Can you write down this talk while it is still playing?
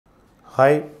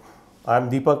Hi, I'm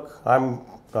Deepak. I'm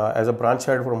as a branch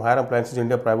head from Higher Appliances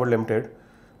India Private Limited.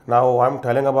 Now I'm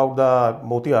telling about the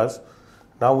Motia'z.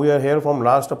 Now we are here from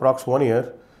last approx 1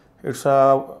 year. It's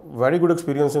a very good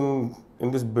experience in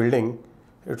this building.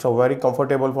 It's a very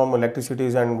comfortable from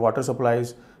electricities and water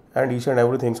supplies and each and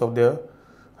everything of there.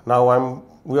 Now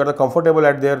we are the comfortable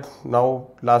at there now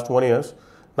last 1 years.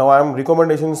 Now I'm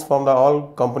recommendations from the all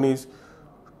companies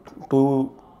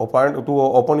to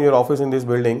open your office in this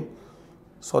building,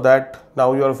 so that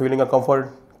now you are feeling a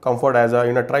comfort as a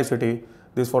in a tri-city.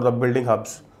 This for the building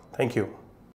hubs. Thank you.